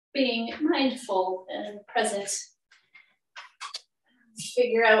being mindful and present.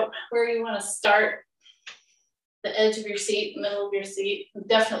 Figure out where you want to start. The edge of your seat, middle of your seat.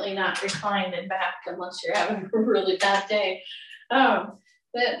 Definitely not reclined and back unless you're having a really bad day.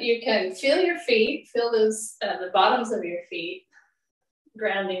 That you can feel your feet, feel those the bottoms of your feet,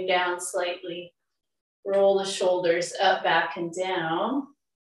 grounding down slightly. Roll the shoulders up, back, and down.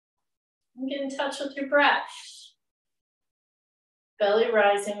 And get in touch with your breath. Belly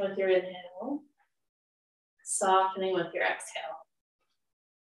rising with your inhale, softening with your exhale.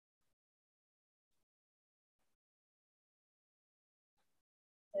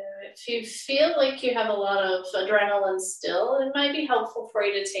 If you feel like you have a lot of adrenaline still, it might be helpful for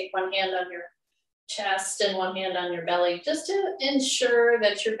you to take one hand on your chest and one hand on your belly, just to ensure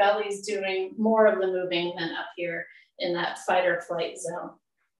that your belly is doing more of the moving than up here in that fight or flight zone.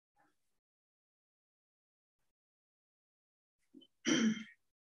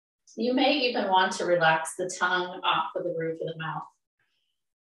 You may even want to relax the tongue off of the roof of the mouth.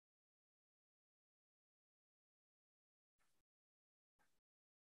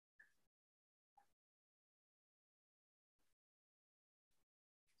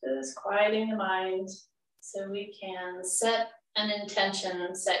 Just quieting the mind so we can set an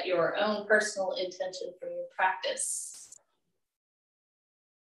intention, set your own personal intention for your practice.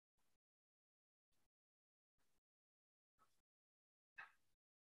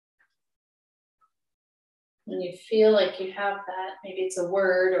 When you feel like you have that, maybe it's a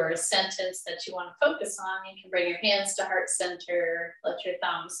word or a sentence that you want to focus on, you can bring your hands to heart center, let your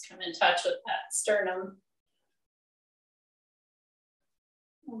thumbs come in touch with that sternum.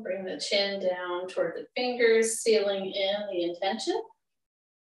 We'll bring the chin down toward the fingers, sealing in the intention.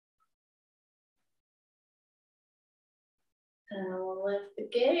 And we'll lift the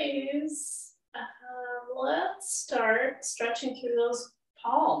gaze. Let's start stretching through those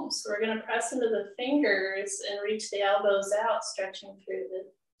palms. We're going to press into the fingers and reach the elbows out, stretching through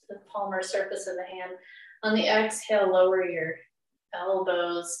the palmar surface of the hand. On the exhale, lower your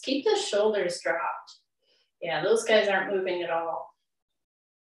elbows. Keep the shoulders dropped. Yeah, those guys aren't moving at all.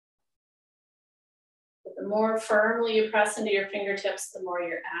 But the more firmly you press into your fingertips, the more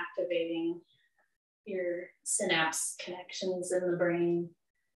you're activating your synapse connections in the brain.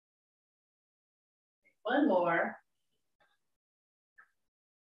 One more.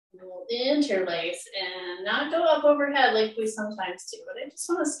 We'll interlace and not go up overhead like we sometimes do, but I just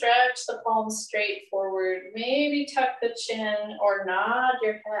want to stretch the palms straight forward, maybe tuck the chin or nod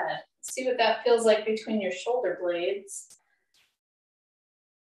your head. See what that feels like between your shoulder blades.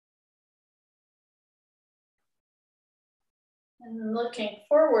 And looking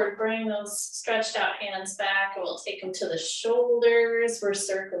forward, bring those stretched out hands back, and we'll take them to the shoulders. We're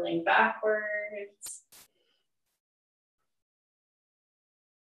circling backwards.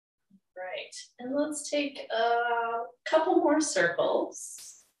 Right, and let's take a couple more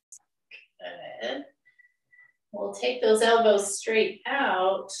circles. Good. We'll take those elbows straight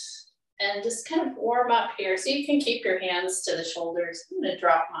out and just kind of warm up here. So you can keep your hands to the shoulders. I'm gonna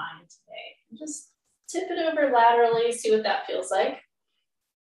drop mine today. Just tip it over laterally, see what that feels like.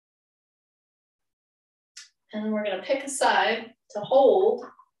 And we're gonna pick a side to hold.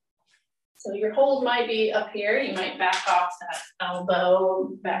 So your hold might be up here. You might back off that elbow,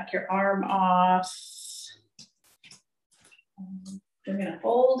 back your arm off. You're gonna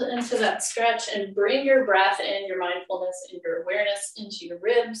hold into that stretch and bring your breath and your mindfulness and your awareness into your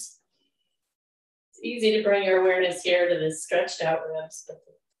ribs. It's easy to bring your awareness here to the stretched out ribs, but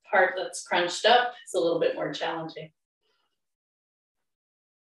the part that's crunched up is a little bit more challenging.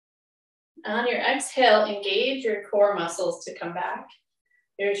 On your exhale, engage your core muscles to come back.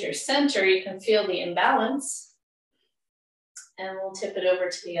 There's your center. You can feel the imbalance. And we'll tip it over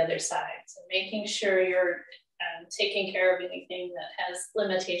to the other side. So making sure you're taking care of anything that has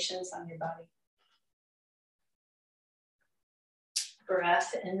limitations on your body.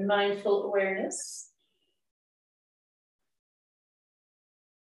 Breath and mindful awareness.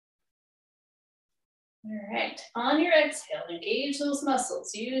 All right, on your exhale, engage those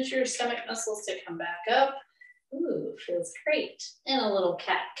muscles. Use your stomach muscles to come back up. Ooh, feels great. And a little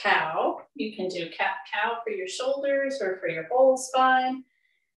cat-cow. You can do cat-cow for your shoulders or for your whole spine.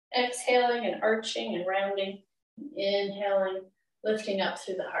 Exhaling and arching and rounding. Inhaling, lifting up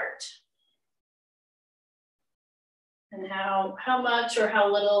through the heart. And how much or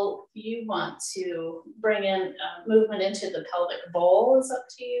how little you want to bring in movement into the pelvic bowl is up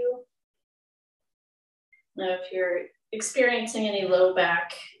to you. Now, if you're experiencing any low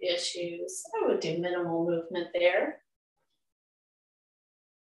back issues, I would do minimal movement there.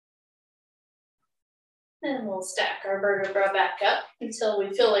 Then we'll stack our vertebra back up until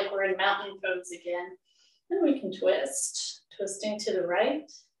we feel like we're in mountain pose again. Then we can twist, twisting to the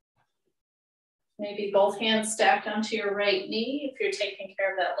right. Maybe both hands stacked onto your right knee if you're taking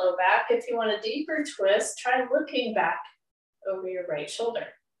care of that low back. If you want a deeper twist, try looking back over your right shoulder.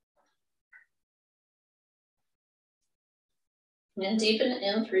 And deepen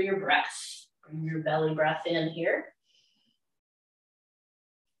in through your breath. Bring your belly breath in here.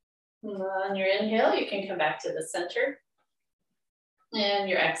 And on your inhale, you can come back to the center. And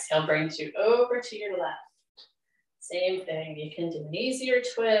your exhale brings you over to your left. Same thing, you can do an easier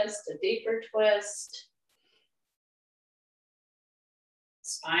twist, a deeper twist.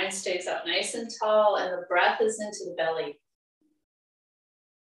 Spine stays up nice and tall and the breath is into the belly.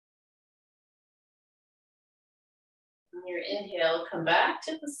 On your inhale, come back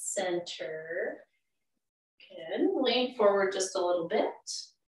to the center. Good, lean forward just a little bit.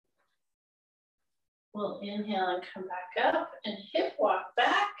 We'll inhale and come back up and hip walk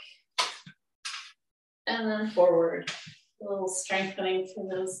back. And then forward, a little strengthening from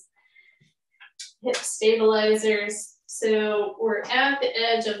those hip stabilizers. So we're at the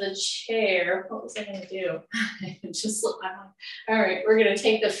edge of the chair. What was I gonna do? Just slipped my mind. All right, we're gonna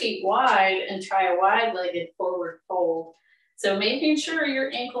take the feet wide and try a wide-legged forward fold. So making sure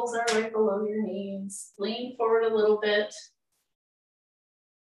your ankles are right below your knees. Lean forward a little bit.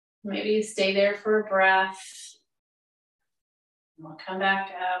 Maybe stay there for a breath. We'll come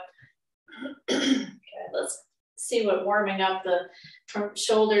back up. Okay, let's see what warming up from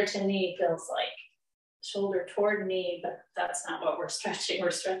shoulder to knee feels like. Shoulder toward knee, but that's not what we're stretching. We're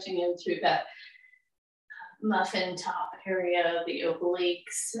stretching in through that muffin top area, the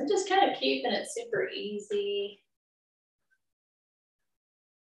obliques. We're just kind of keeping it super easy.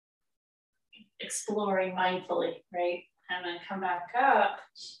 Exploring mindfully, right? And then come back up.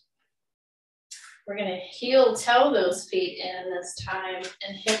 We're gonna heel toe those feet in this time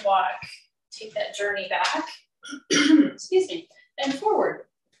and hip walk. Take that journey back, excuse me, and forward.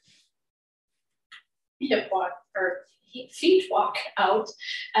 Hip walk, or feet walk out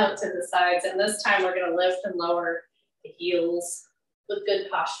to the sides. And this time we're gonna lift and lower the heels with good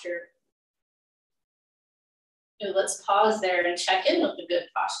posture. So let's pause there and check in with the good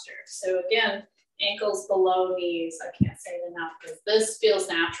posture. So again, ankles below knees. I can't say it enough because this feels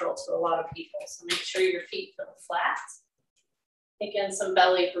natural to a lot of people. So make sure your feet feel flat. Again, some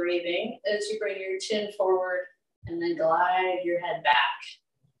belly breathing as you bring your chin forward and then glide your head back.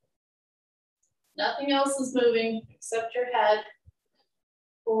 Nothing else is moving except your head,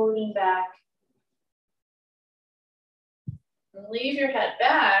 forward and back. And leave your head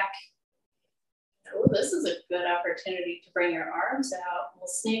back. Oh, this is a good opportunity to bring your arms out. We'll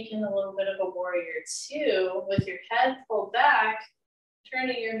sneak in a little bit of a warrior two with your head pulled back,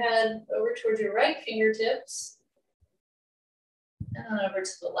 turning your head over towards your right fingertips and then over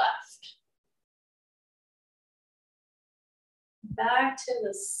to the left. Back to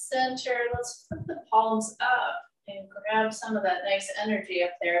the center. Let's put the palms up and grab some of that nice energy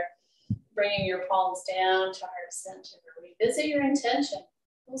up there, bringing your palms down to heart center. Revisit your intention.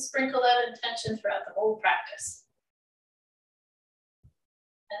 We'll sprinkle that intention throughout the whole practice.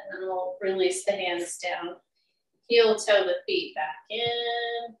 And then we'll release the hands down. Heel toe the feet back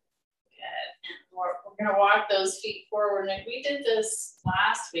in. Good. And we're gonna walk those feet forward. And we did this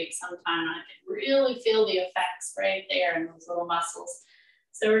last week sometime. I could really feel the effects right there in those little muscles.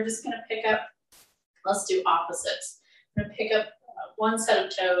 So we're just gonna pick up, let's do opposites. I'm gonna pick up one set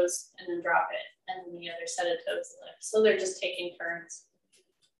of toes and then drop it. And then the other set of toes lift. So they're just taking turns.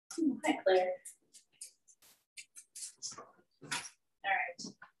 Hi, Claire. All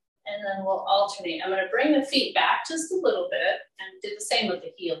right, and then we'll alternate. I'm going to bring the feet back just a little bit and do the same with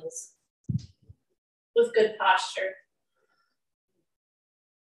the heels with good posture.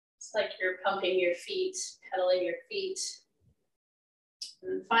 It's like you're pumping your feet, pedaling your feet.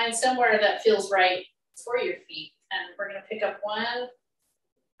 And find somewhere that feels right for your feet. And we're going to pick up one.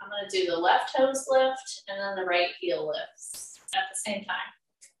 I'm going to do the left toes lift and then the right heel lifts at the same time.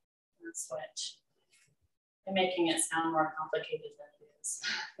 And switch. I'm making it sound more complicated than it is.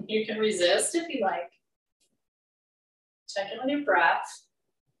 You can resist if you like. Check in with your breath.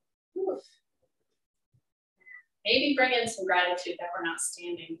 Oof. Maybe bring in some gratitude that we're not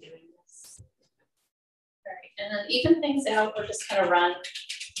standing doing this. All right, and then even things out. We're just gonna run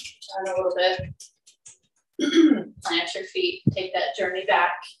a little bit. Plant your feet. Take that journey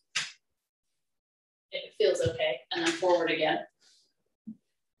back. It feels okay, and then forward again.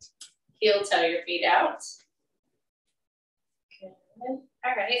 Heel toe your feet out. Good.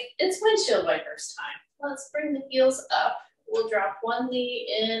 All right, it's windshield wipers time. Let's bring the heels up. We'll drop one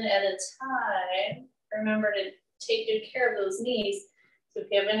knee in at a time. remember to take good care of those knees. So if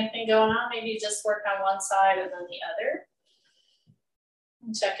you have anything going on, maybe just work on one side and then the other.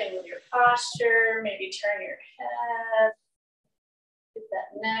 And check in with your posture, maybe turn your head, get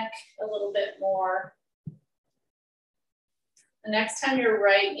that neck a little bit more. The next time your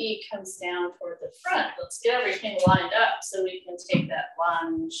right knee comes down toward the front, let's get everything lined up so we can take that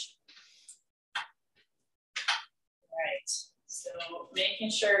lunge. All right, so making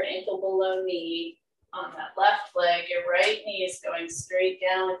sure ankle below knee on that left leg, your right knee is going straight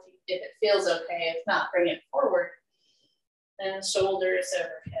down if it feels okay. If not, bring it forward. And shoulders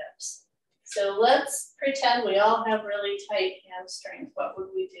over hips. So let's pretend we all have really tight hamstrings. What would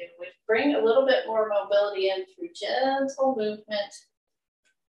we do? We'd bring a little bit more mobility in through gentle movement,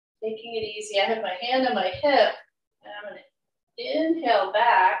 taking it easy. I have my hand on my hip, and I'm going to inhale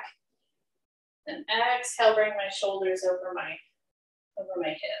back, and exhale, bring my shoulders over my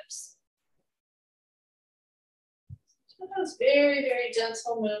hips. So those very, very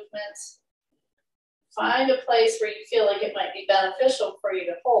gentle movements. Find a place where you feel like it might be beneficial for you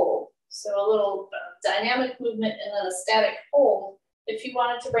to hold. So a little dynamic movement and then a static hold. If you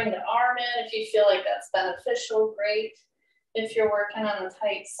wanted to bring the arm in, if you feel like that's beneficial, great. If you're working on a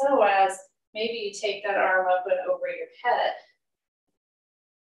tight psoas, maybe you take that arm up and over your head.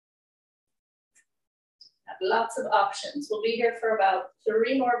 Have lots of options. We'll be here for about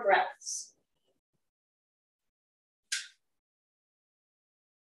 3 more breaths.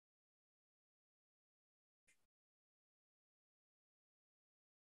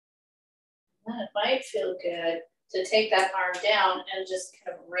 It might feel good to take that arm down and just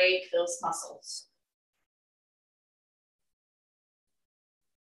kind of rake those muscles.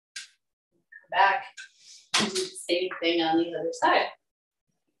 Come back and do the same thing on the other side.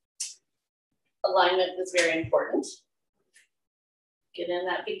 Alignment is very important. Get in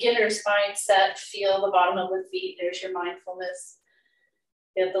that beginner's mindset, feel the bottom of the feet. There's your mindfulness.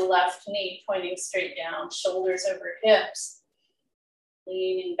 Get the left knee pointing straight down, shoulders over hips.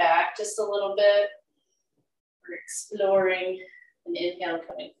 Leaning back just a little bit. We're exploring an inhale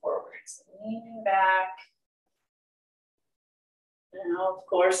coming forward. So leaning back. Now, of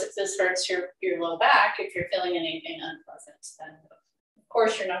course, if this hurts your low back, if you're feeling anything unpleasant, then of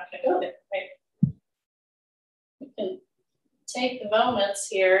course you're not going to go there, right? You can take the moments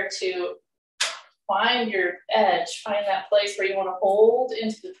here to find your edge, find that place where you want to hold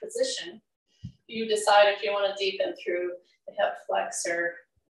into the position. You decide if you want to deepen through the hip flexor,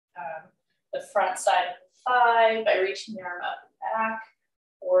 the front side of the thigh by reaching the arm up and back,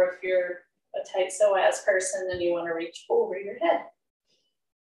 or if you're a tight psoas person, then you want to reach over your head.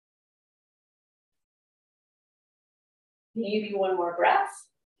 Maybe one more breath.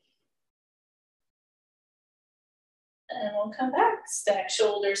 And we'll come back, stack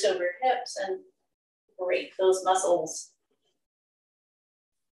shoulders over hips and break those muscles.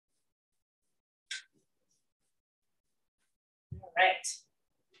 All right,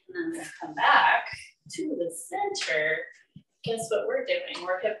 and then we'll come back to the center. Guess what we're doing?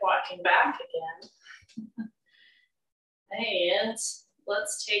 We're hip walking back again. And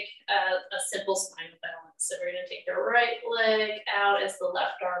let's take a simple spinal balance. So we're gonna take the right leg out as the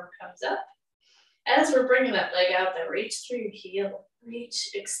left arm comes up. As we're bringing that leg out, then reach through your heel. Reach,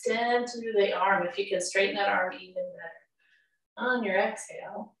 extend through the arm. If you can straighten that arm even better. On your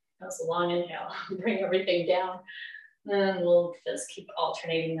exhale, that was a long inhale. Bring everything down. And we'll just keep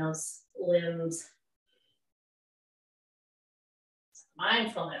alternating those limbs.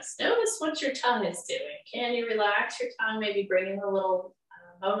 Mindfulness. Notice what your tongue is doing. Can you relax your tongue? Maybe bring in a little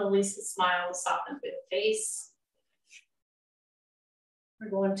Mona Lisa smile to soften through the face.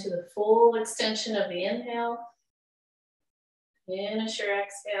 We're going to the full extension of the inhale. Finish your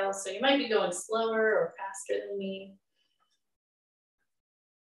exhale. So you might be going slower or faster than me.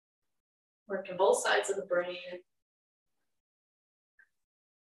 Working both sides of the brain.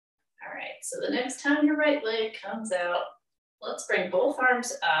 All right, so the next time your right leg comes out, let's bring both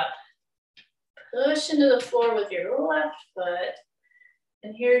arms up. Push into the floor with your left foot.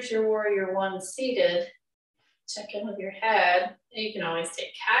 And here's your warrior one seated. Check in with your head. You can always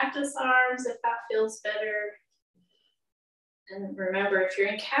take cactus arms if that feels better. And remember, if you're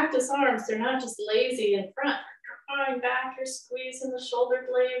in cactus arms, they're not just lazy in front. You're drawing back, you're squeezing the shoulder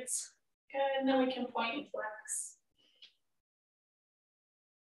blades. Good, and then we can point and flex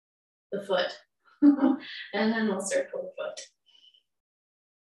the foot. And then we'll circle the foot.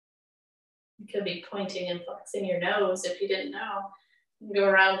 You could be pointing and flexing your nose if you didn't know. You can go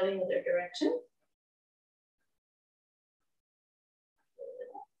around in the other direction.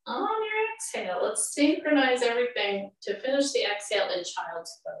 On your exhale, let's synchronize everything to finish the exhale in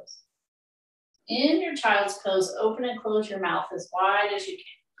child's pose. In your child's pose, open and close your mouth as wide as you can.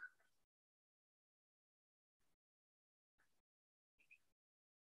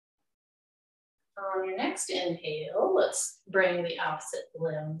 On your next inhale, let's bring the opposite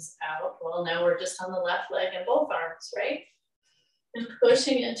limbs out. Well, now we're just on the left leg and both arms, right? And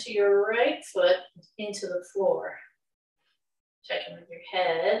pushing into your right foot into the floor. Checking with your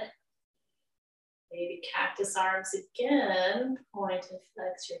head. Maybe cactus arms again. Point and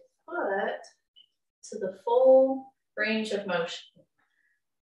flex your foot to the full range of motion.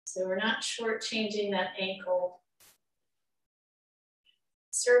 So we're not shortchanging that ankle.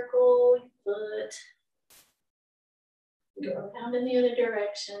 Circle your foot. Go around in the other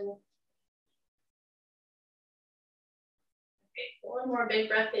direction. Okay, one more big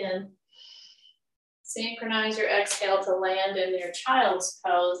breath in. Synchronize your exhale to land in your child's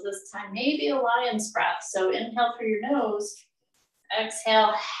pose. This time, maybe a lion's breath. So inhale through your nose.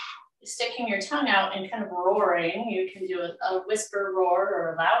 Exhale, sticking your tongue out and kind of roaring. You can do a whisper roar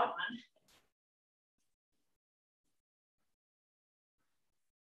or a loud one.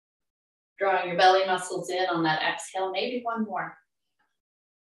 Drawing your belly muscles in on that exhale, maybe one more.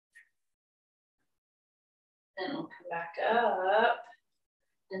 Then we'll come back up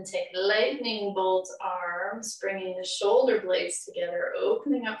and take lightning bolt arms, bringing the shoulder blades together,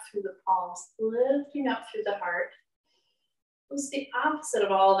 opening up through the palms, lifting up through the heart. It's the opposite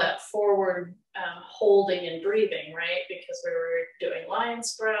of all that forward holding and breathing, right? Because we were doing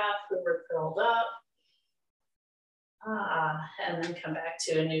lion's breath, we were curled up. And then come back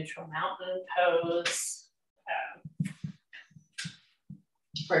to a neutral mountain pose.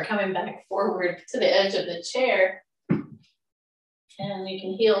 We're coming back forward to the edge of the chair. And you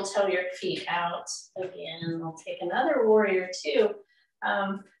can heel toe your feet out again. We'll take another warrior two.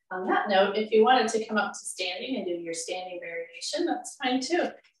 On that note, if you wanted to come up to standing and do your standing variation, that's fine too.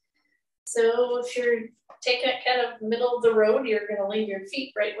 So if you're taking it kind of middle of the road, you're going to leave your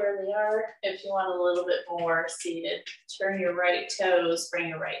feet right where they are. If you want a little bit more seated, turn your right toes, bring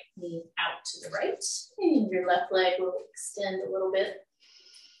your right knee out to the right, and your left leg will extend a little bit.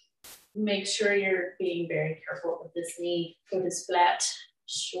 Make sure you're being very careful with this knee. Foot is flat,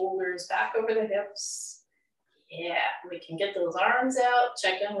 shoulders back over the hips. Yeah, we can get those arms out.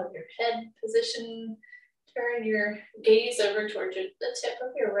 Check in with your head position. Turn your gaze over towards the tip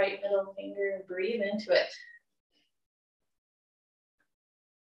of your right middle finger and breathe into it.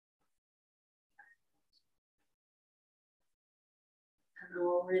 And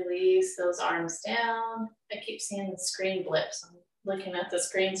we'll release those arms down. I keep seeing the screen blips. I'm looking at the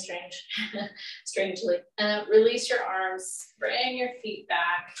screen strangely. Release your arms, bring your feet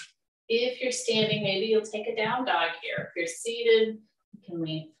back. If you're standing, maybe you'll take a down dog here. If you're seated, you can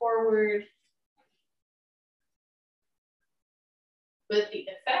lean forward. With the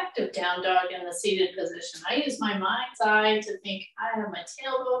effect of down dog in the seated position, I use my mind's eye to think I have my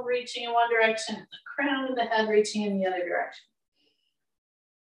tailbone reaching in one direction and the crown of the head reaching in the other direction.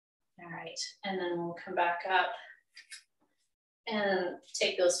 All right, and then we'll come back up and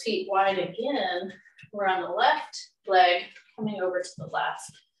take those feet wide again. We're on the left leg coming over to the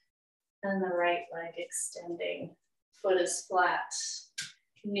left and the right leg extending. Foot is flat.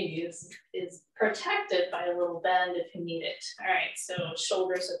 Knee is protected by a little bend if you need it. All right, so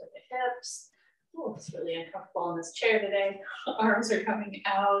shoulders over the hips. Oh, it's really uncomfortable in this chair today. Arms are coming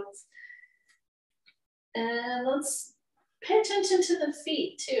out. And let's pay attention to the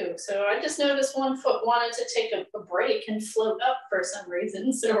feet too. So I just noticed one foot wanted to take a break and float up for some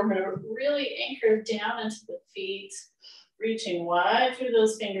reason. So we're gonna really anchor down into the feet, reaching wide through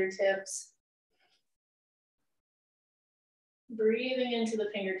those fingertips. Breathing into the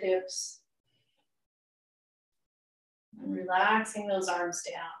fingertips and relaxing those arms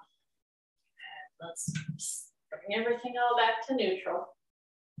down. And let's bring everything all back to neutral.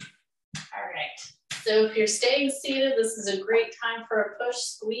 All right, so if you're staying seated, this is a great time for a push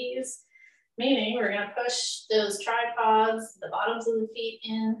squeeze, meaning we're gonna push those tripods, the bottoms of the feet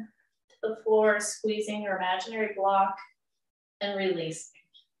in to the floor, squeezing your imaginary block and releasing.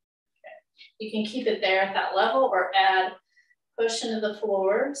 Okay. You can keep it there at that level or add push into the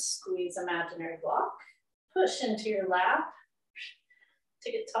floor, squeeze imaginary block, push into your lap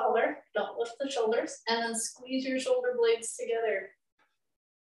to get taller, don't lift the shoulders, and then squeeze your shoulder blades together,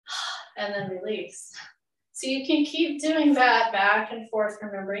 and then release. So you can keep doing that back and forth,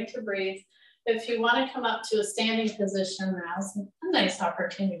 remembering to breathe. If you want to come up to a standing position, now's a nice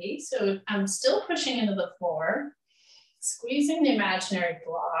opportunity. So I'm still pushing into the floor, squeezing the imaginary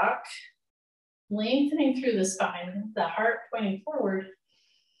block, lengthening through the spine, the heart pointing forward,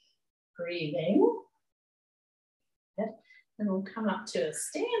 breathing. Good. And we'll come up to a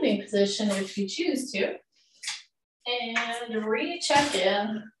standing position if you choose to. And recheck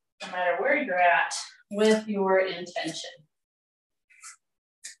in, no matter where you're at, with your intention.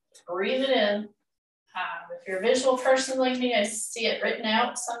 Breathe it in. If you're a visual person like me, I see it written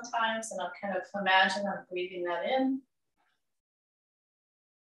out sometimes, and I'll kind of imagine I'm breathing that in.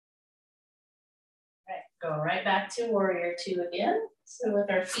 All right, go right back to warrior two again. So with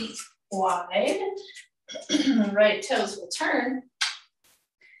our feet wide, right toes will turn.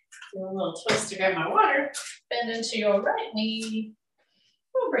 Do a little twist to grab my water. Bend into your right knee.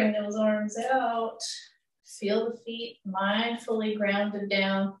 We'll bring those arms out. Feel the feet mindfully grounded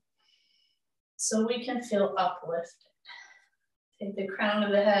down so we can feel uplifted. Take the crown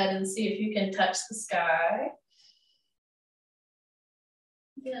of the head and see if you can touch the sky.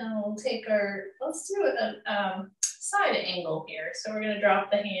 Then we'll take our, let's do a side angle here. So we're going to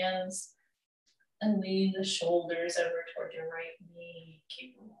drop the hands and lean the shoulders over toward your right knee.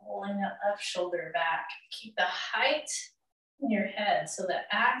 Keep rolling that left shoulder back. Keep the height in your head so the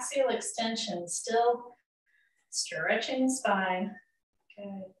axial extension still stretching the spine.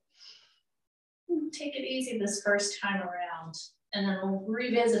 Okay. Take it easy this first time around, and then we'll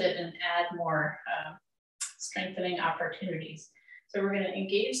revisit it and add more strengthening opportunities. So we're going to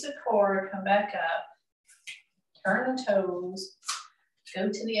engage the core, come back up, turn the toes, go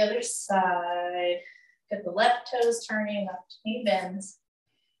to the other side, get the left toes turning, left knee bends,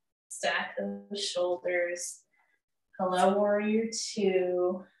 stack those shoulders. Hello, warrior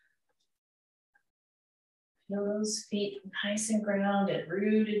two. Feel those feet nice and grounded,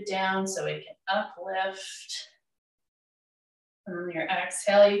 rooted down so it can uplift. And on your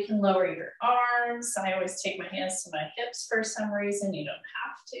exhale, you can lower your arms. I always take my hands to my hips for some reason. You don't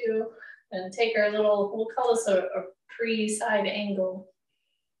have to. And take our little, we'll call this a pre-side angle.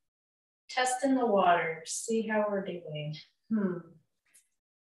 Test in the water, see how we're doing.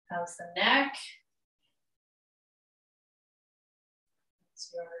 How's the neck?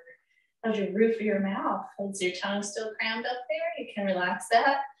 How's your roof of your mouth? Is your tongue still crammed up there? You can relax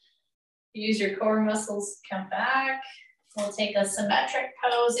that. Use your core muscles to come back. We'll take a symmetric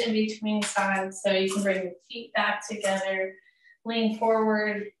pose in between sides. So you can bring your feet back together. Lean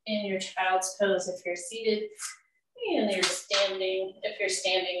forward in your child's pose if you're seated. And you're standing. If you're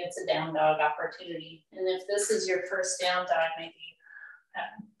standing, it's a down dog opportunity. And if this is your first down dog, maybe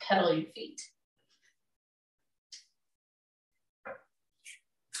pedal your feet.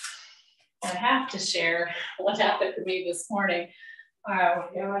 I have to share what happened to me this morning. Oh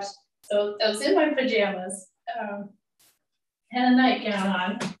my gosh. So I was in my pajamas, had a nightgown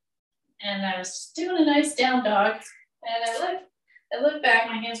on, and I was doing a nice down dog. And I looked back,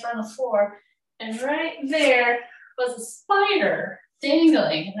 my hands were on the floor, and right there was a spider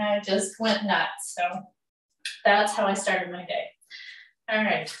dangling, and I just went nuts. So that's how I started my day. All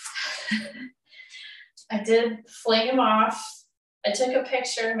right. I did fling him off. I took a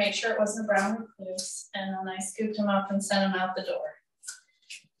picture, made sure it wasn't a brown recluse, and then I scooped him up and sent him out the door.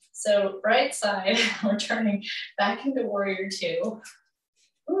 So right side, we're turning back into warrior two.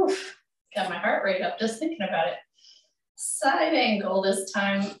 Oof, got my heart rate up just thinking about it. Side angle this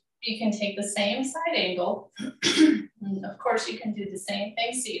time, you can take the same side angle. And of course, you can do the same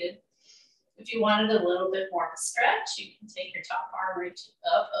thing seated. If you wanted a little bit more of a stretch, you can take your top arm, reach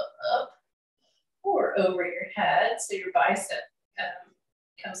up, up, up, or over your head so your bicep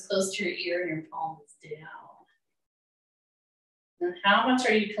comes close to your ear and your palm is down. And how much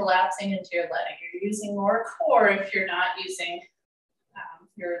are you collapsing into your leg? You're using more core if you're not using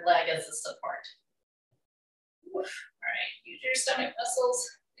your leg as a support. All right, use your stomach muscles.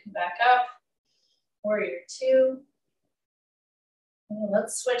 Come back up. Warrior two. And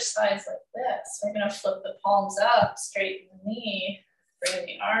let's switch sides like this. We're going to flip the palms up, straighten the knee, bring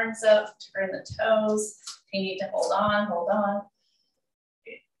the arms up, turn the toes. If you need to hold on, hold on.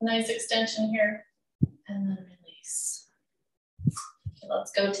 Nice extension here, and then release. Okay,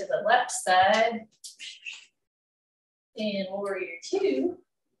 let's go to the left side. And warrior two.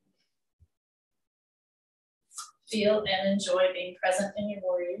 Feel and enjoy being present in your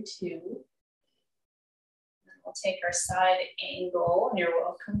warrior two. And we'll take our side angle, and you're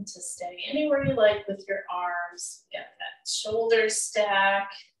welcome to stay anywhere you like with your arms. Get that shoulder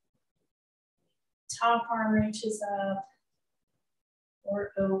stack. Top arm reaches up.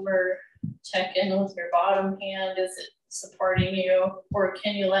 Or over, check in with your bottom hand. Is it supporting you? Or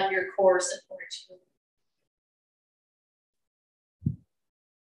can you let your core support you?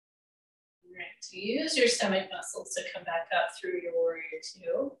 All right, so use your stomach muscles to come back up through your warrior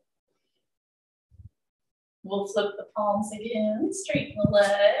two. We'll flip the palms again, straighten the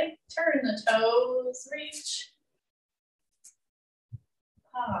leg, turn the toes, reach.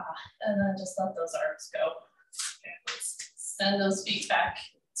 And then just let those arms go. Okay, let's send those feet back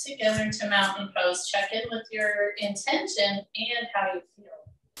together to mountain pose. Check in with your intention and how you feel.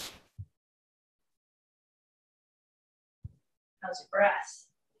 How's your breath?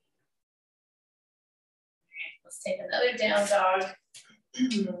 Okay, let's take another down dog.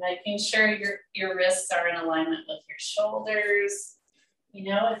 Making sure your wrists are in alignment with your shoulders. You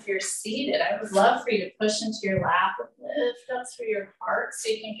know, if you're seated, I would love for you to push into your lap and lift up through your heart so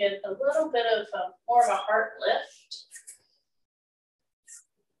you can get a little bit of more of a heart lift.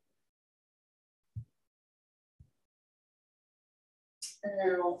 And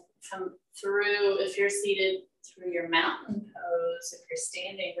then we'll come through, if you're seated, through your mountain pose. If you're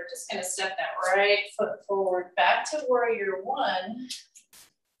standing, we're just going to step that right foot forward back to warrior one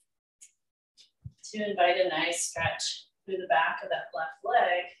to invite a nice stretch through the back of that left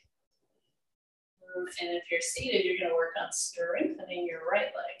leg. And if you're seated, you're going to work on strengthening your right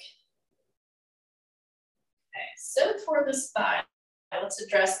leg. Okay, so for the spine, let's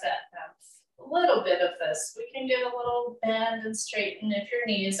address that now. A little bit of this. We can get a little bend and straighten if your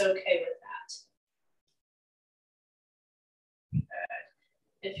knee is okay with that.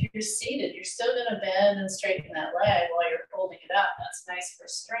 Good. If you're seated, you're still going to bend and straighten that leg while you're holding it up. That's nice for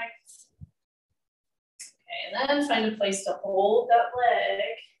strength. Okay, and then find a place to hold that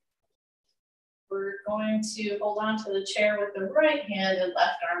leg. We're going to hold on to the chair with the right hand and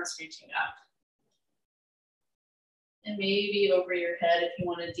left arms reaching up. And maybe over your head if you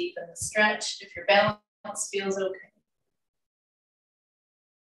want to deepen the stretch, if your balance feels okay.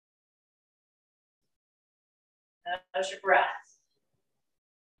 How's your breath?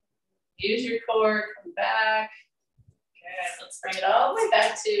 Use your core, come back. Okay, let's bring it all the way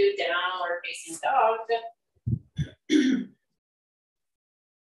back to downward facing dog.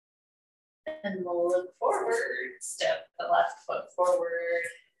 And we'll look forward, step the left foot forward.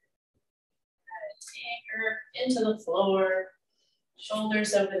 Anchor into the floor,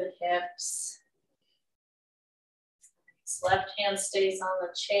 shoulders over the hips. Left hand stays on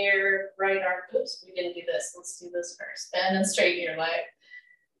the chair, right arm, oops, we didn't do this. Let's do this first. Bend and straighten your leg.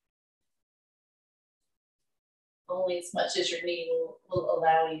 Only as much as your knee will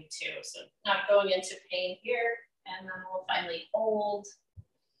allow you to. So not going into pain here. And then we'll finally hold.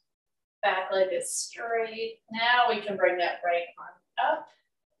 Back leg is straight. Now we can bring that right arm up.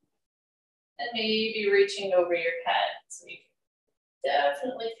 And maybe reaching over your head. So you can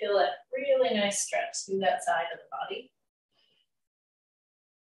definitely feel that really nice stretch through that side of the body.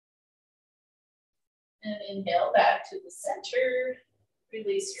 And inhale back to the center.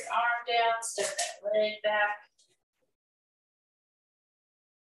 Release your arm down, step that leg back.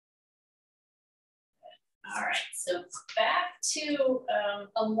 All right, so back to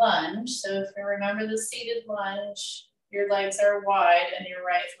a lunge. So if you remember the seated lunge, your legs are wide and your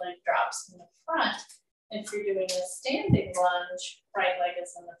right leg drops in the front. If you're doing a standing lunge, right leg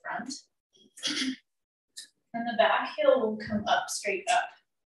is in the front. And the back heel will come up, straight up.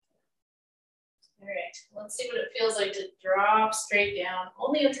 All right, let's see what it feels like to drop straight down,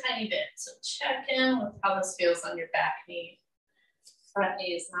 only a tiny bit. So check in with how this feels on your back knee. Front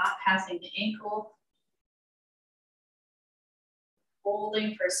knee is not passing the ankle.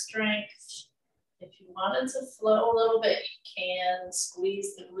 Holding for strength. If you wanted to flow a little bit, you can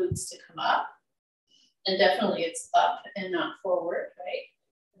squeeze the glutes to come up. And definitely it's up and not forward, right?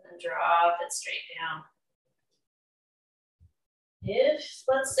 And then drop it straight down. If,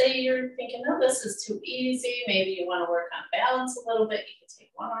 let's say you're thinking, no, this is too easy, maybe you want to work on balance a little bit, you can take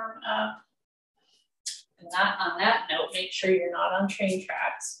one arm up. And on that note, make sure you're not on train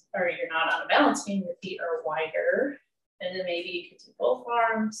tracks or you're not on a balance beam, your feet are wider. And then maybe you could do both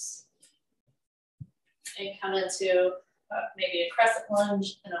arms and come into maybe a crescent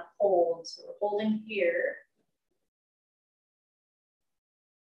lunge and a hold. So we're holding here.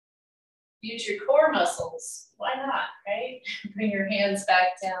 Use your core muscles. Why not, right? Bring your hands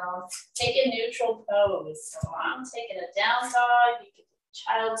back down. Take a neutral pose. So I'm taking a down dog. You can do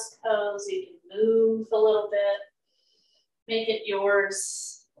child's pose. You can move a little bit. Make it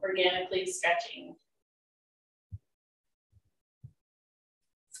yours, organically stretching.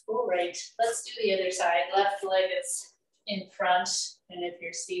 All right, let's do the other side. Left leg is in front, and if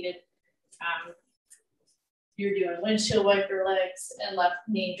you're seated, you're doing windshield wiper legs, and left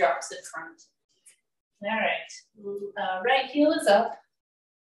knee drops in front. All right, right heel is up,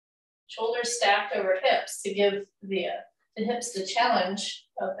 shoulders stacked over hips to give the hips the challenge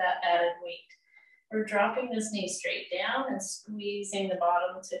of that added weight. We're dropping this knee straight down and squeezing the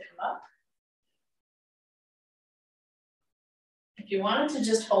bottom to come up. If you wanted to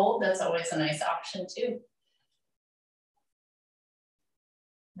just hold, that's always a nice option too.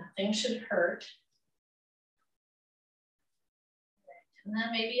 Nothing should hurt. And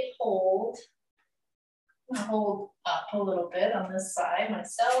then maybe hold. I'm gonna hold up a little bit on this side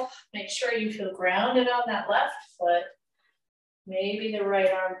myself. Make sure you feel grounded on that left foot. Maybe the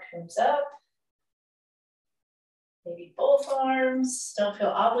right arm comes up. Maybe both arms. Don't feel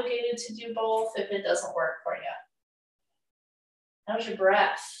obligated to do both if it doesn't work for you. How's your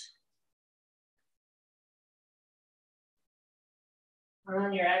breath?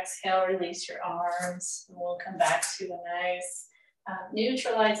 On your exhale, release your arms. And we'll come back to a nice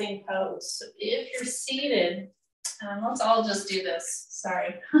neutralizing pose. So if you're seated, let's all just do this.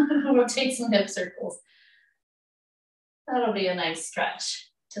 Sorry, we'll take some hip circles. That'll be a nice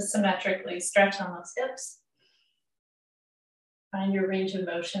stretch to symmetrically stretch on those hips. Find your range of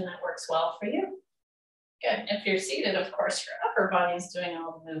motion that works well for you. Good. If you're seated, of course, your upper body is doing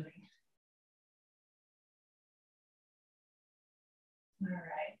all the moving. All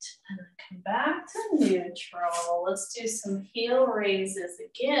right, and then come back to neutral. Let's do some heel raises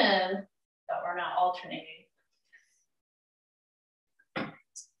again, but we're not alternating.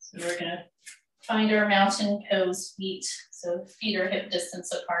 So we're gonna find our mountain pose feet. So feet are hip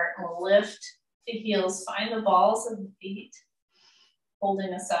distance apart, and we'll lift the heels, find the balls of the feet,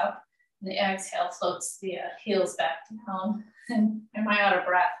 holding us up. And the exhale floats the heels back down. And am I out of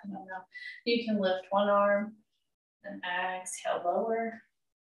breath? I don't know. You can lift one arm, and exhale lower.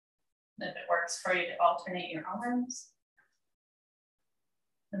 And if it works for you to alternate your arms.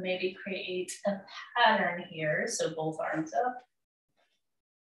 And maybe create a pattern here. So both arms up.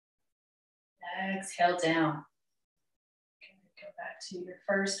 Exhale down. Go back to your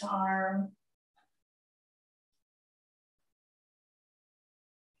first arm.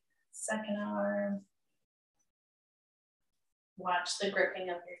 Second arm. Watch the gripping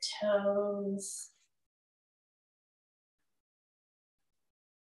of your toes.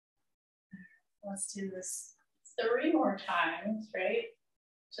 Let's do this 3 more times, right?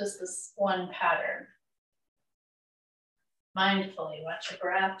 Just this one pattern. Mindfully, watch your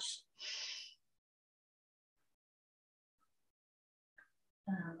breath.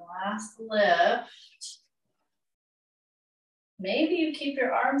 And last lift. Maybe you keep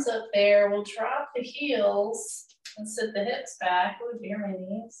your arms up there. We'll drop the heels and sit the hips back. Oh dear, my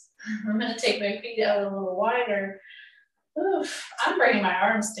knees. I'm gonna take my feet out a little wider. Oof, I'm bringing my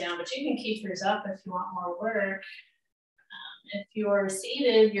arms down, but you can keep yours up if you want more work. If you're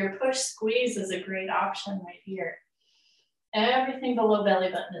seated, your push squeeze is a great option right here. Everything below belly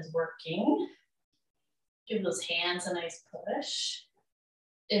button is working. Give those hands a nice push.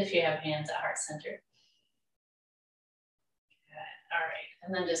 If you have hands at heart center. Good. All right,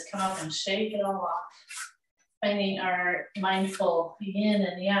 and then just come up and shake it all off. Finding our mindful yin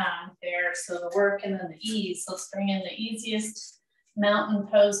and yang there. So the work and then the ease. Let's bring in the easiest mountain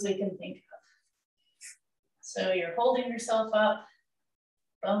pose we can think of. So you're holding yourself up,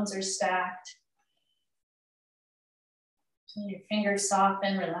 bones are stacked. So your fingers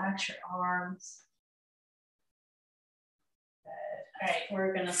soften, relax your arms. Good. All right,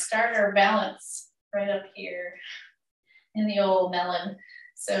 we're gonna start our balance right up here in the old melon.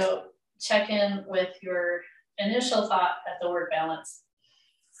 So check in with your initial thought at the word balance.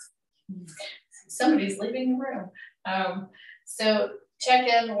 Somebody's leaving the room. So check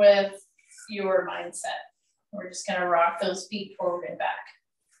in with your mindset. We're just gonna rock those feet forward and back.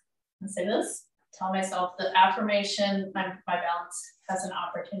 And say this, tell myself the affirmation, my balance has an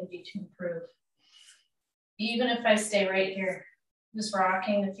opportunity to improve. Even if I stay right here, just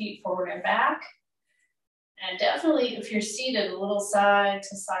rocking the feet forward and back. And definitely if you're seated, a little side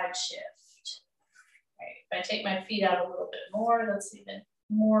to side shift. If I take my feet out a little bit more, that's even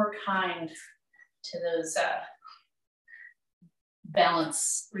more kind to those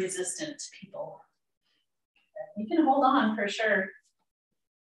balance resistant people. You can hold on for sure.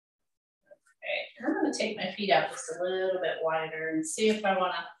 Okay, I'm gonna take my feet out just a little bit wider and see if I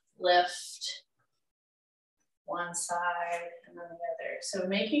wanna lift one side and then the other. So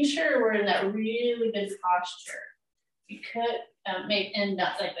making sure we're in that really good posture. You could make end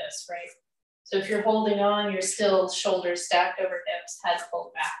up like this, right? So if you're holding on, you're still shoulders stacked over hips, head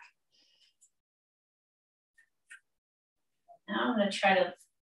pulled back. Now I'm gonna try to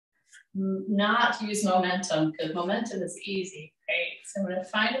not use momentum because momentum is easy, right? So I'm gonna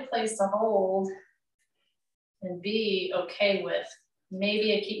find a place to hold and be okay with.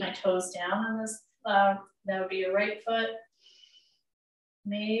 Maybe I keep my toes down on this, that would be your right foot.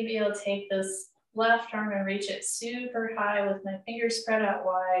 Maybe I'll take this left arm and reach it super high with my fingers spread out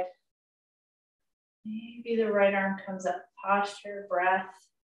wide. Maybe the right arm comes up, posture, breath,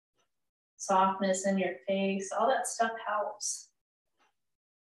 softness in your face, all that stuff helps.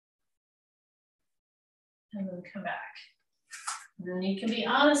 and then come back. And then you can be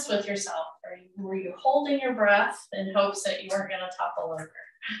honest with yourself. Were you holding your breath in hopes that you weren't going to topple over?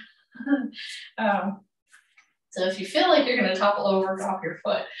 So if you feel like you're going to topple over, drop your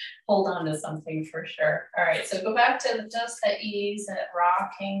foot, hold on to something for sure. All right, so go back to just that ease and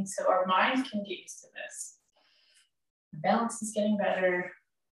rocking so our mind can get used to this. The balance is getting better.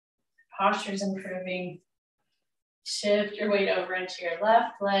 Posture's improving. Shift your weight over into your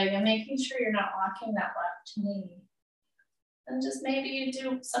left leg and making sure you're not locking that left knee. And just maybe you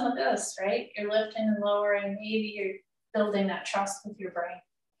do some of this, right? You're lifting and lowering. Maybe you're building that trust with your brain.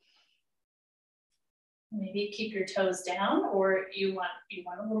 Maybe keep your toes down, or you want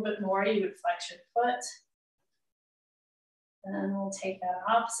a little bit more, you would flex your foot. And then we'll take that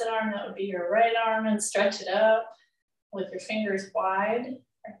opposite arm, that would be your right arm, and stretch it up with your fingers wide,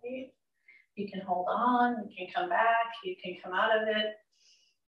 right? You can hold on, you can come back, you can come out of it.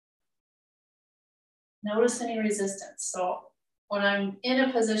 Notice any resistance. So when I'm in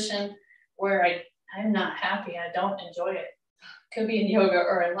a position where I'm not happy, I don't enjoy it, could be in yoga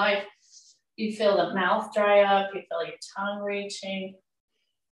or in life, you feel the mouth dry up, you feel your tongue reaching,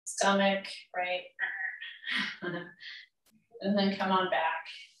 stomach, right? And then come on back.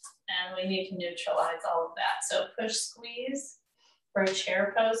 And we need to neutralize all of that. So push, squeeze for a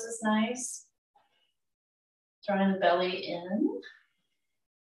chair pose is nice. Drawing the belly in.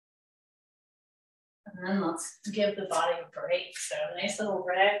 And then let's give the body a break. So nice little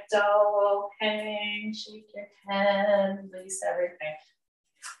ragdoll, hang, shake your head, release everything.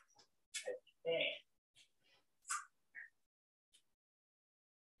 Okay.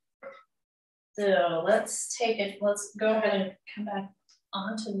 So let's go ahead and come back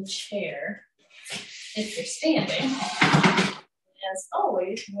onto the chair. If you're standing, as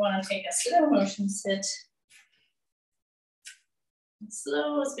always, you want to take a slow motion sit. As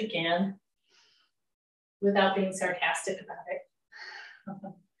slow as we can, without being sarcastic about it.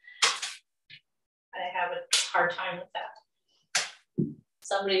 I have a hard time with that.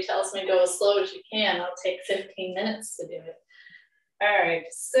 Somebody tells me go as slow as you can, I'll take 15 minutes to do it. All right,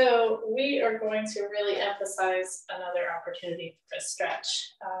 so we are going to really emphasize another opportunity for a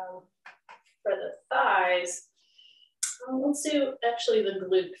stretch. For the thighs, let's do actually the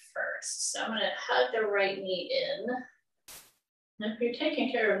glute first. So I'm gonna hug the right knee in. And if you're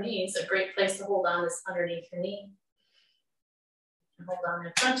taking care of knees, a great place to hold on is underneath your knee. Hold on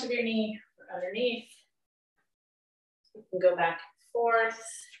in front of your knee or underneath. You can go back and forth.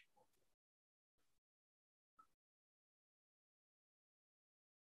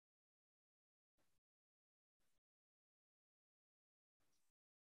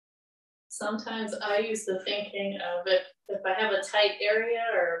 Sometimes I use the thinking of if I have a tight area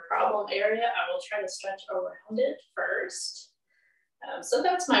or a problem area, I will try to stretch around it first. So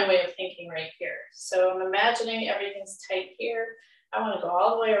that's my way of thinking right here. So I'm imagining everything's tight here. I want to go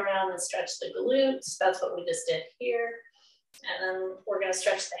all the way around and stretch the glutes. That's what we just did here. And then we're going to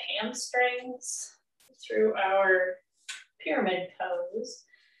stretch the hamstrings through our pyramid pose.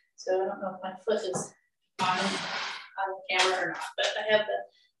 So I don't know if my foot is on the camera or not, but I have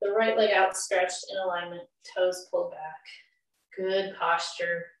the right leg outstretched in alignment, toes pulled back. Good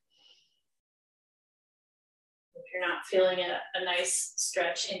posture. If you're not feeling a nice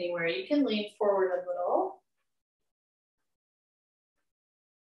stretch anywhere, you can lean forward a little.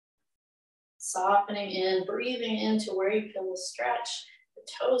 Softening in, breathing into where you feel the stretch. The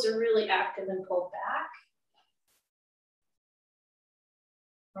toes are really active and pulled back.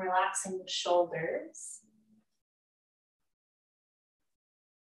 Relaxing the shoulders.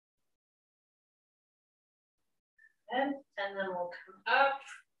 And then we'll come up,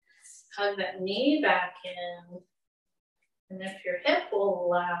 hug that knee back in. And if your hip will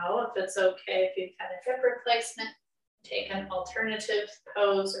allow, if it's okay, if you've had a hip replacement, take an alternative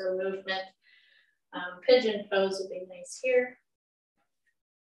pose or movement. Pigeon pose would be nice here.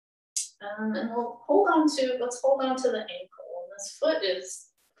 And we'll let's hold on to the ankle. And this foot is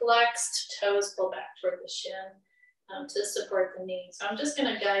flexed, toes pull back toward the shin to support the knee. So I'm just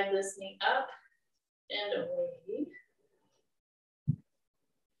gonna guide this knee up and away.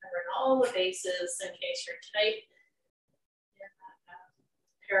 Cover all the bases in case you're tight.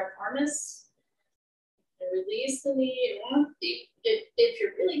 Piriformis. Release the knee. If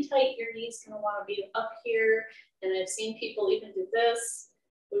you're really tight, your knee's going to want to be up here. And I've seen people even do this.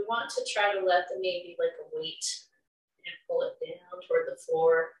 We want to try to let the knee be like a weight and pull it down toward the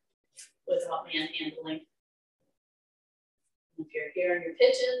floor without manhandling. If you're here in your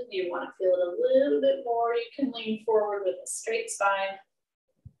pigeon, you want to feel it a little bit more. You can lean forward with a straight spine.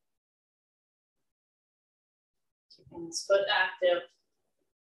 Keeping this foot active.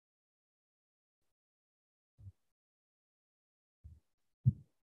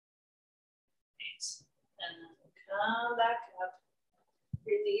 And then come back up.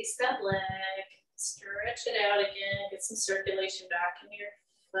 Release that leg. Stretch it out again. Get some circulation back in your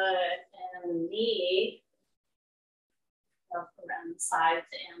foot and knee. Up around the sides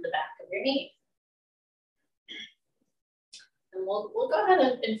and the back of your knee. And we'll go ahead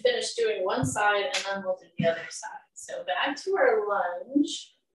and finish doing one side and then we'll do the other side. So back to our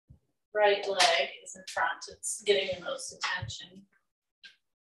lunge. Right leg is in front. It's getting the most attention.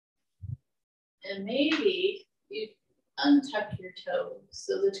 And maybe you untuck your toes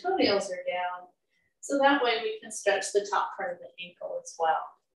so the toenails are down. So that way we can stretch the top part of the ankle as well.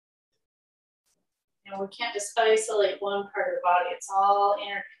 And we can't just isolate one part of the body. It's all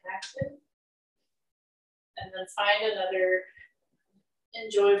interconnected. And then find another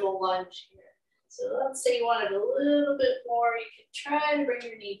enjoyable lunge here. So let's say you wanted a little bit more. You can try to bring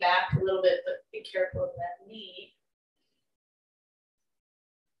your knee back a little bit, but be careful of that knee.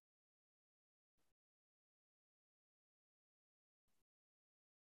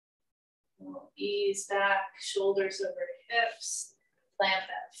 We'll ease back, shoulders over hips, plant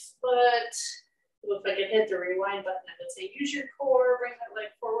that foot. If I could hit the rewind button, I would say use your core, bring that leg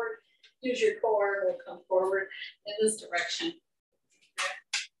forward. Use your core, we'll come forward in this direction.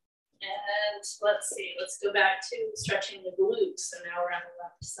 And let's see, let's go back to stretching the glutes. So now we're on the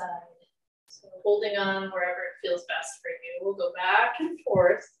left side. So holding on wherever it feels best for you. We'll go back and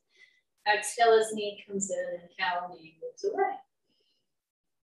forth. Exhale as knee comes in, inhale, knee moves away.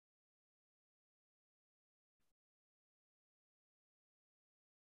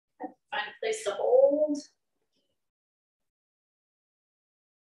 Find a place to hold.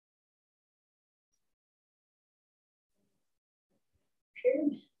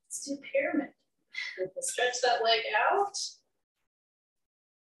 Pyramid. Let's do pyramid. We'll stretch that leg out.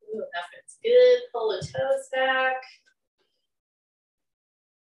 Ooh, that feels good. Pull the toes back.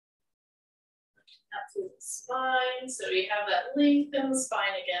 Out through the spine. So we have that length in the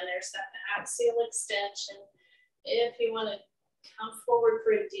spine again. There's that axial extension. If you want to come forward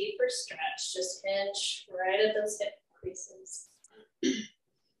for a deeper stretch, just hinge right at those hip creases.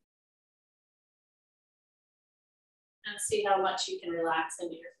 And see how much you can relax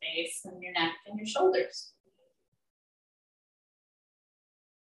into your face and your neck and your shoulders.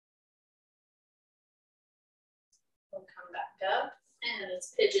 We'll come back up and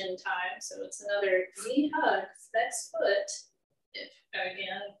it's pigeon time. So it's another knee hug, next foot. If,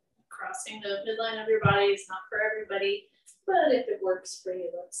 again, crossing the midline of your body is not for everybody, but if it works for you,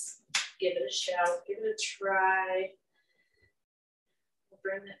 let's give it a shout, give it a try. We'll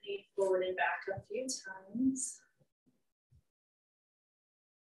bring that knee forward and back a few times.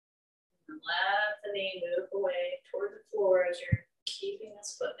 And let the knee move away toward the floor as you're keeping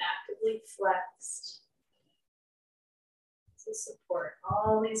this foot actively flexed. To support,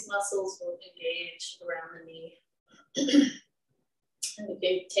 all these muscles will engage around the knee. And you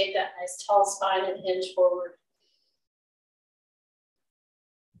can take that nice tall spine and hinge forward.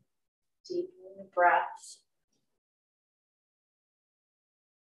 Deepen the breath.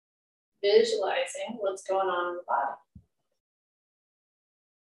 Visualizing what's going on in the body.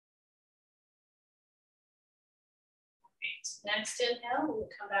 Next inhale, we'll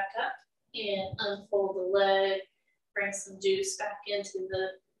come back up and unfold the leg. Bring some juice back into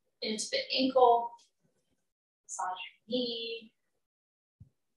the ankle. Massage your knee.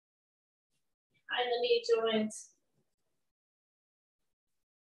 Behind the knee joints.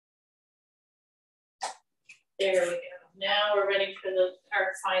 There we go. Now we're ready for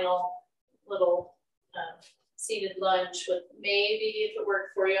our final little seated lunge with maybe, if it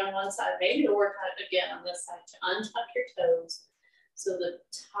worked for you on one side, maybe it'll work out again on this side to untuck your toes. So the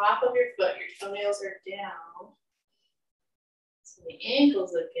top of your foot, your toenails are down. So the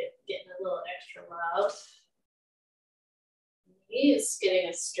ankles are getting a little extra love. The knee is getting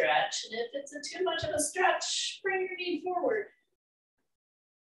a stretch. And if it's too much of a stretch, bring your knee forward.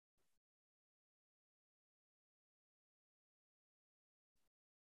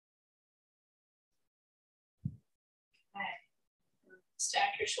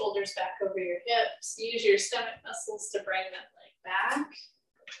 Stack your shoulders back over your hips. Use your stomach muscles to bring that leg back.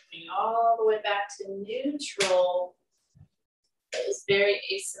 Bring all the way back to neutral. It was very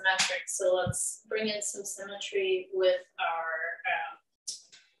asymmetric. So let's bring in some symmetry with our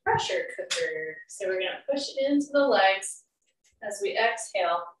pressure cooker. So we're going to push it into the legs. As we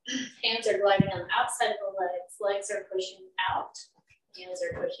exhale, hands are gliding on the outside of the legs. Legs are pushing out. Hands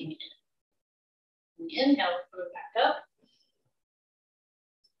are pushing in. Inhale, we're coming back up.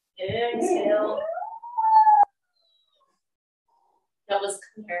 Exhale. That was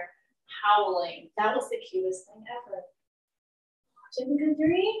clear. Howling. That was the cutest thing ever. Did you have a good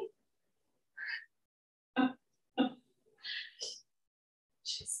dream?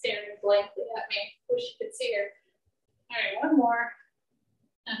 blankly at me. Wish you could see her. All right, one more.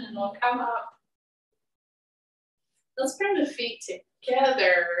 And then we'll come up. Let's bring the feet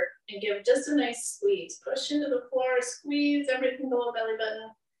together and give just a nice squeeze. Push into the floor, squeeze everything below belly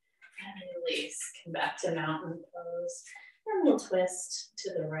button, and release. Come back to mountain pose. And we'll twist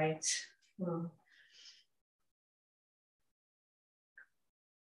to the right.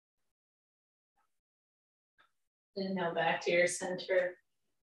 And now back to your center.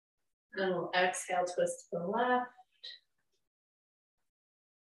 And we'll exhale, twist to the left.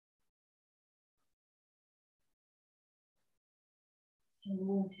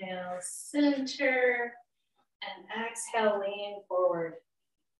 Inhale, center, and exhale, lean forward.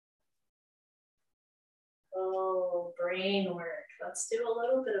 Oh, brain work. Let's do a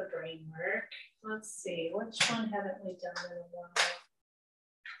little bit of brain work. Let's see, which one haven't we done in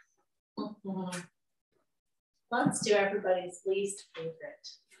a while? Let's do everybody's least favorite.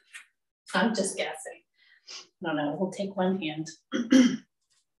 I'm just guessing. I don't know, we'll take one hand.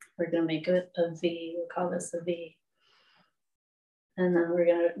 We're gonna make it a V, we'll call this a V. And then we're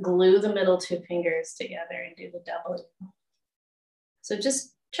gonna glue the middle two fingers together and do the W. So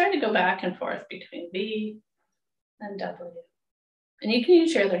just try to go back and forth between V and W. And you can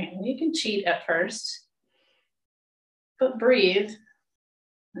use your other hand. You can cheat at first, but breathe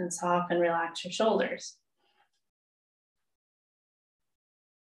and soften, relax your shoulders.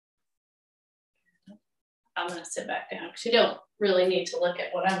 I'm gonna sit back down because you don't really need to look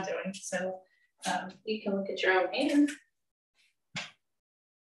at what I'm doing. So you can look at your own hand.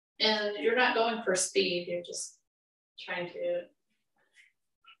 And you're not going for speed, you're just trying to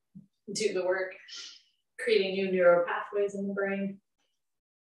do the work, creating new neural pathways in the brain.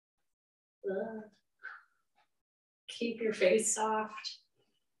 Keep your face soft.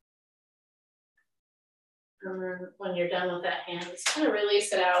 And then when you're done with that hand, just kind of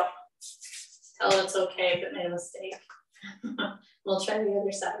release it out. Tell it it's okay if it made a mistake. We'll try the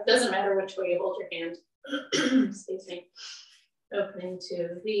other side. It doesn't matter which way you hold your hand. Excuse me. Opening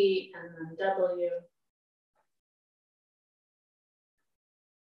to V and then W.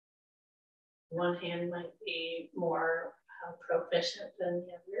 One hand might be more proficient than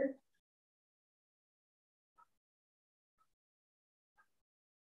the other.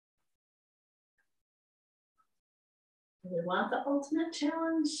 Do we want the ultimate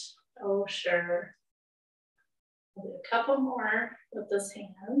challenge? Oh, sure. We'll do a couple more with this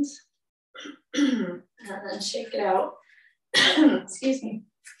hand. And then shake it out. Excuse me.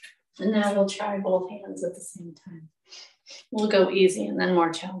 And now we'll try both hands at the same time. We'll go easy and then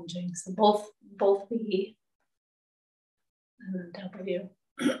more challenging. So both V and then W.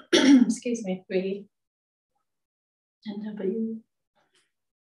 Excuse me, V and W.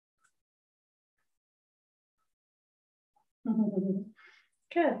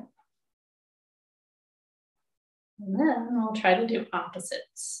 Good. And then we'll try to do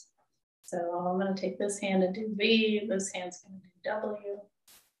opposites. So I'm going to take this hand and do V, this hand's going to do W,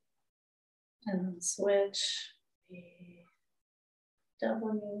 and then switch, V,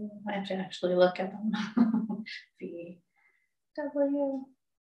 W. I have to actually look at them. V, W,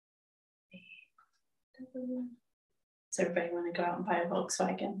 V, W. Does everybody want to go out and buy a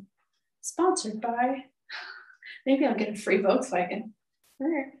Volkswagen? Sponsored by, maybe I'll get a free Volkswagen. All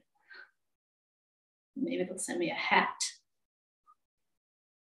right. Maybe they'll send me a hat.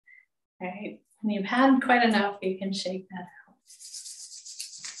 All right, when you've had quite enough, you can shake that out.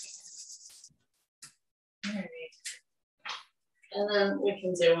 All right. And then we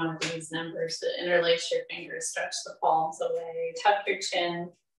can do one of these numbers. So interlace your fingers, stretch the palms away, tuck your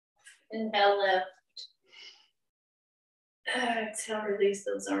chin, inhale, lift. Exhale, release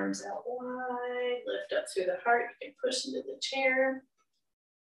those arms out wide, lift up through the heart. You can push into the chair.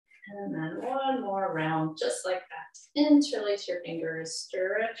 And then one more round, just like that. Interlace your fingers,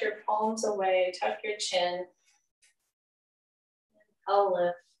 stretch your palms away, tuck your chin. Inhale,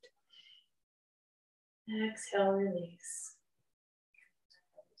 lift. Exhale, release.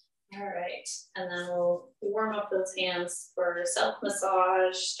 All right, and then we'll warm up those hands for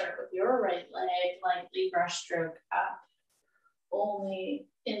self-massage. Start with your right leg, lightly brush stroke up, only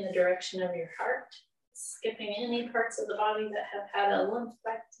in the direction of your heart. Skipping any parts of the body that have had a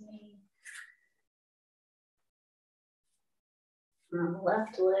lymphectomy. On the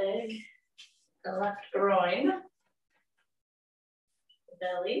left leg, the left groin, the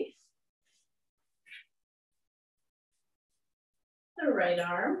belly, the right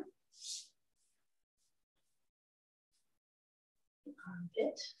arm, the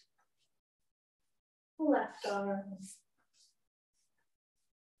armpit, the left arm,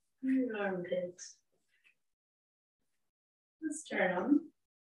 the armpit, the sternum,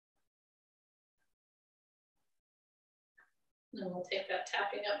 And we'll take that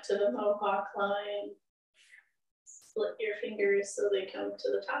tapping up to the mohawk line. Split your fingers so they come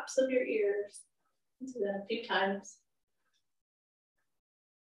to the tops of your ears. Do that a few times.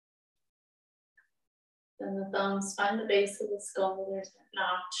 Then the thumbs find the base of the skull. There's that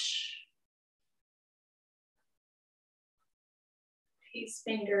notch. Peace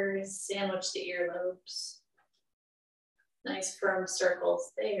fingers sandwich the earlobes. Nice firm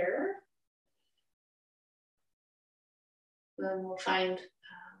circles there. Then we'll find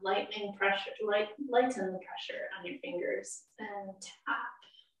lightening pressure, lighten the pressure on your fingers and tap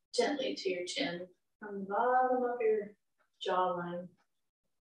gently to your chin from the bottom of your jawline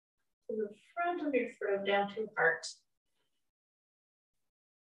to the front of your throat down to your heart.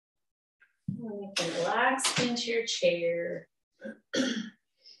 And you can relax into your chair,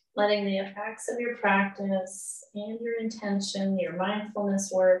 letting the effects of your practice and your intention, your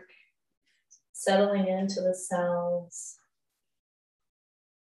mindfulness work, settling into the cells.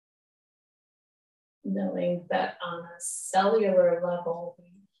 Knowing that on a cellular level,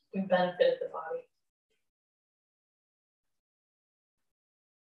 we benefit the body.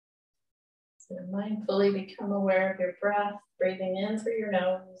 So mindfully become aware of your breath, breathing in through your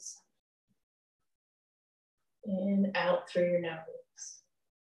nose and out through your nose.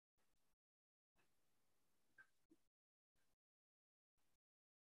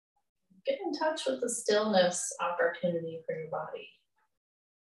 Get in touch with the stillness opportunity for your body.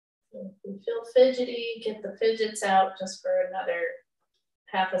 So if you feel fidgety, get the fidgets out just for another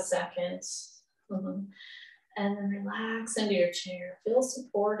half a second. And then relax into your chair. Feel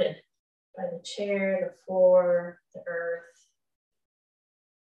supported by the chair, the floor, the earth.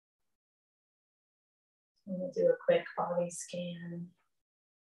 And we'll do a quick body scan.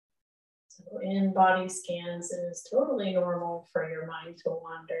 So in body scans, it is totally normal for your mind to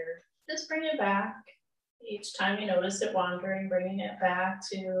wander. Just bring it back. Each time you notice it wandering, bringing it back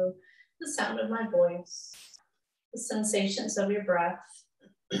to the sound of my voice, the sensations of your breath.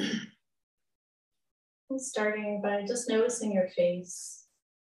 Starting by just noticing your face.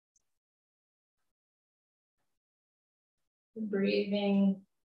 Breathing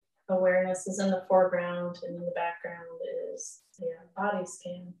awareness is in the foreground, and in the background is the body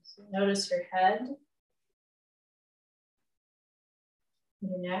scan. So notice your head,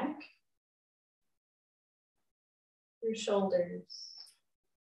 your neck, your shoulders.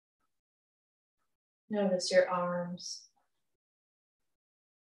 Notice your arms,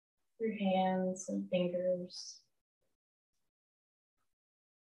 your hands and fingers.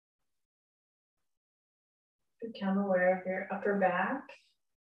 Become aware of your upper back,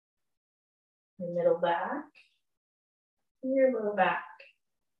 your middle back, and your low back.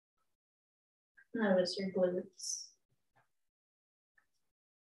 Notice your glutes,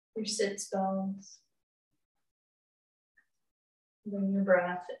 your sits bones. Bring your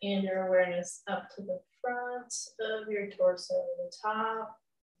breath and your awareness up to the front of your torso, the top,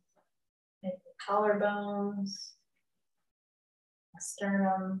 and the collarbones, the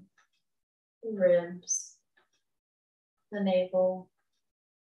sternum, the ribs, the navel.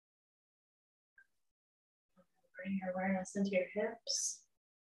 Bring your awareness into your hips,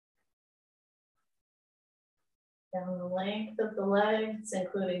 down the length of the legs,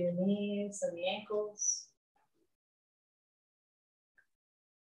 including the knees and the ankles.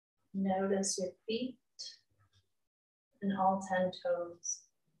 Notice your feet and all 10 toes.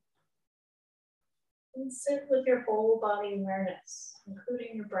 And sit with your whole body awareness,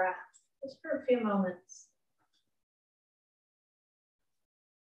 including your breath, just for a few moments.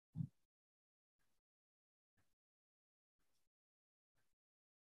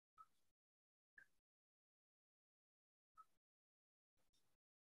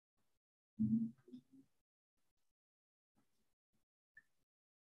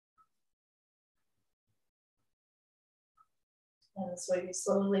 And so you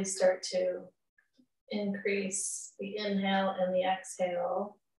slowly start to increase the inhale and the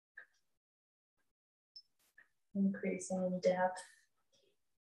exhale, increasing in depth.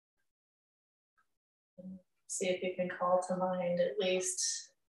 And see if you can call to mind at least,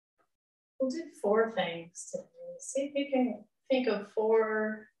 we'll do 4 things today. See if you can think of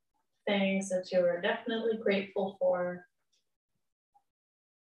 4 things that you are definitely grateful for.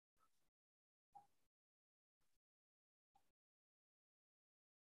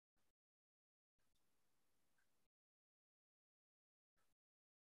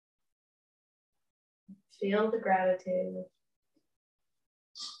 Feel the gratitude.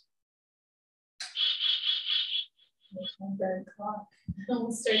 My bird clock. And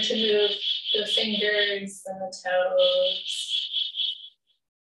we'll start to move the fingers and the toes,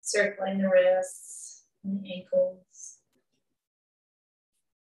 circling the wrists and the ankles.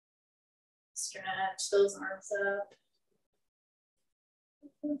 stretch those arms up.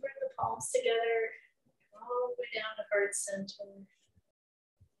 And bring the palms together, all the way down to heart center.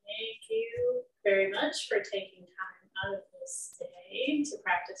 Thank you very much for taking time out of this day to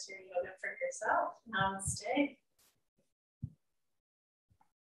practice your yoga for yourself. Namaste.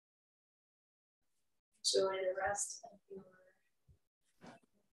 Enjoy the rest of your